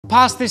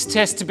Pass this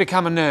test to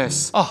become a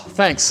nurse. Oh,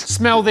 thanks.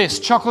 Smell this,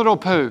 chocolate or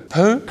poo?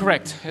 Poo?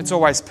 Correct, it's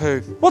always poo.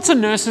 What's a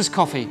nurse's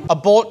coffee? A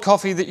bought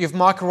coffee that you've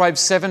microwaved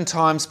 7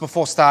 times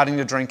before starting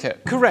to drink it.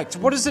 Correct.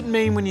 What does it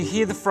mean when you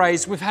hear the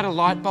phrase, we've had a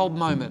light bulb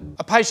moment?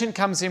 A patient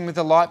comes in with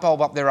a light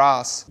bulb up their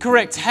ass.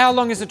 Correct. How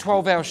long is a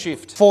 12-hour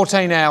shift?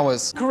 14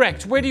 hours.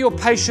 Correct. Where do your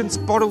patient's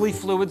bodily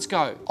fluids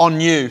go? On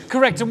you.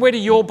 Correct. And where do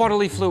your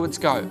bodily fluids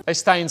go? They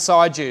stay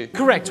inside you.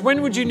 Correct.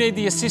 When would you need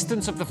the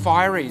assistance of the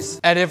fireys?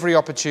 At every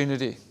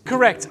opportunity.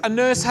 Correct. A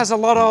nurse has a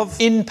lot of...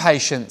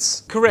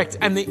 Inpatients. Correct.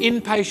 And the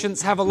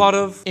inpatients have a lot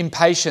of...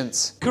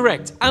 Impatience.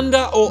 Correct.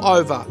 Under or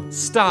over?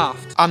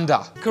 Staffed. Under.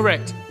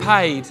 Correct.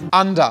 Paid.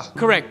 Under.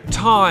 Correct.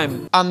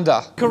 Time.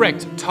 Under.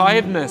 Correct.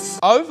 Tiredness.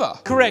 Over.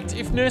 Correct.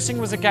 If nursing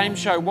was a game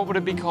show, what would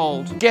it be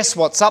called? Guess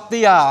what's up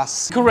the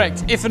arse?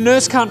 Correct. If a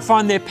nurse can't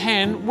find their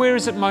pen, where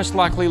is it most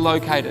likely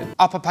located?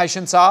 Up a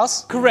patient's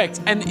arse? Correct.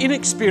 An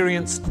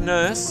inexperienced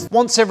nurse.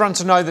 Wants everyone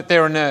to know that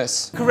they're a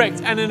nurse.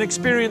 Correct. And an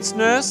experienced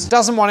nurse?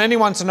 Doesn't want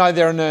anyone to know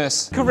they're a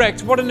nurse.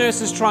 Correct. What a nurse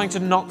is trying to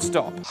not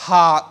stop?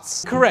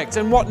 Hearts. Correct.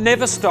 And what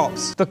never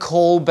stops? The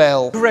call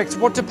bell. Correct.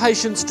 What do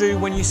patients do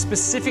when you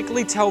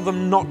specifically tell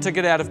them not to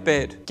get out of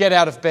bed? Get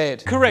out of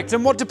bed. Correct.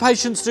 And what do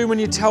patients do when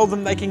you tell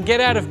them they can get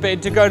out of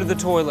bed to go to the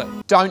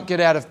toilet? Don't get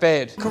out of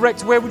bed.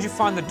 Correct. Where would you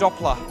find the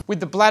Doppler? With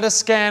the bladder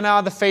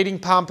scanner, the feeding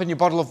pump and your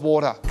bottle of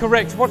water.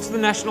 Correct. What's the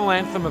national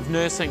anthem of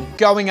nursing?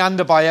 Going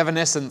Under by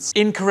Evanescence.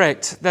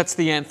 Incorrect. That's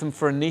the anthem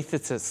for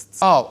anaesthetists.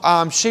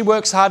 Oh, She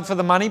Works Hard for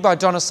the Money by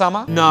Donna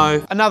Summer?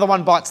 No. Another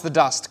One Bites the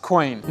Dust,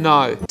 Queen.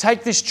 No.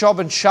 Take This Job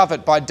and Shove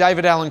It by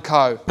David Allan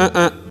Coe.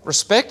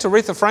 Respect,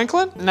 Aretha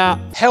Franklin? Nah.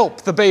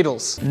 Help, The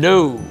Beatles.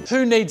 No.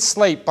 Who Needs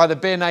Sleep by the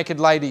Bare Naked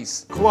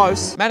Ladies.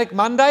 Close. Manic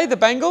Monday, The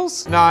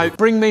Bangles? No.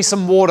 Bring Me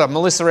Some Water,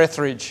 Melissa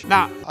Etheridge.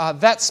 Nah.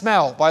 That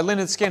Smell by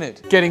Lynyrd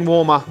Skynyrd. Getting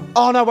warmer.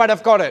 Oh no, wait,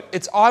 I've got it.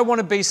 It's I Want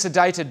to Be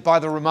Sedated by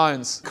the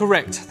Ramones.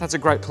 Correct. That's a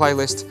great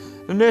playlist.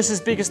 The nurse's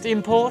biggest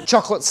import?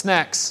 Chocolate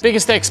snacks.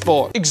 Biggest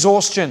export?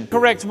 Exhaustion.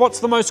 Correct. What's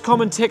the most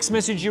common text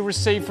message you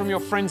receive from your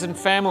friends and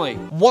family?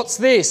 What's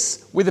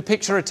this? With a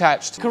picture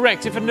attached.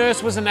 Correct. If a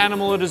nurse was an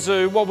animal at a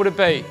zoo, what would it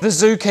be? The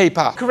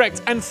zookeeper.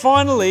 Correct. And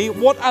finally,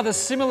 what are the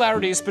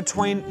similarities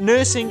between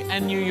nursing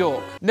and New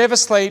York? Never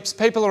sleeps,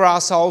 people are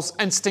assholes,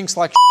 and stinks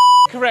like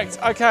Correct.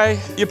 Okay,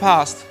 you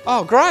passed.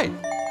 Oh, great.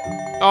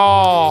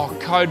 Oh,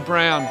 code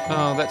brown.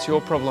 Oh, that's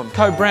your problem.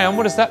 Code brown,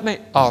 what does that mean?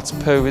 Oh, it's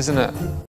poo, isn't it?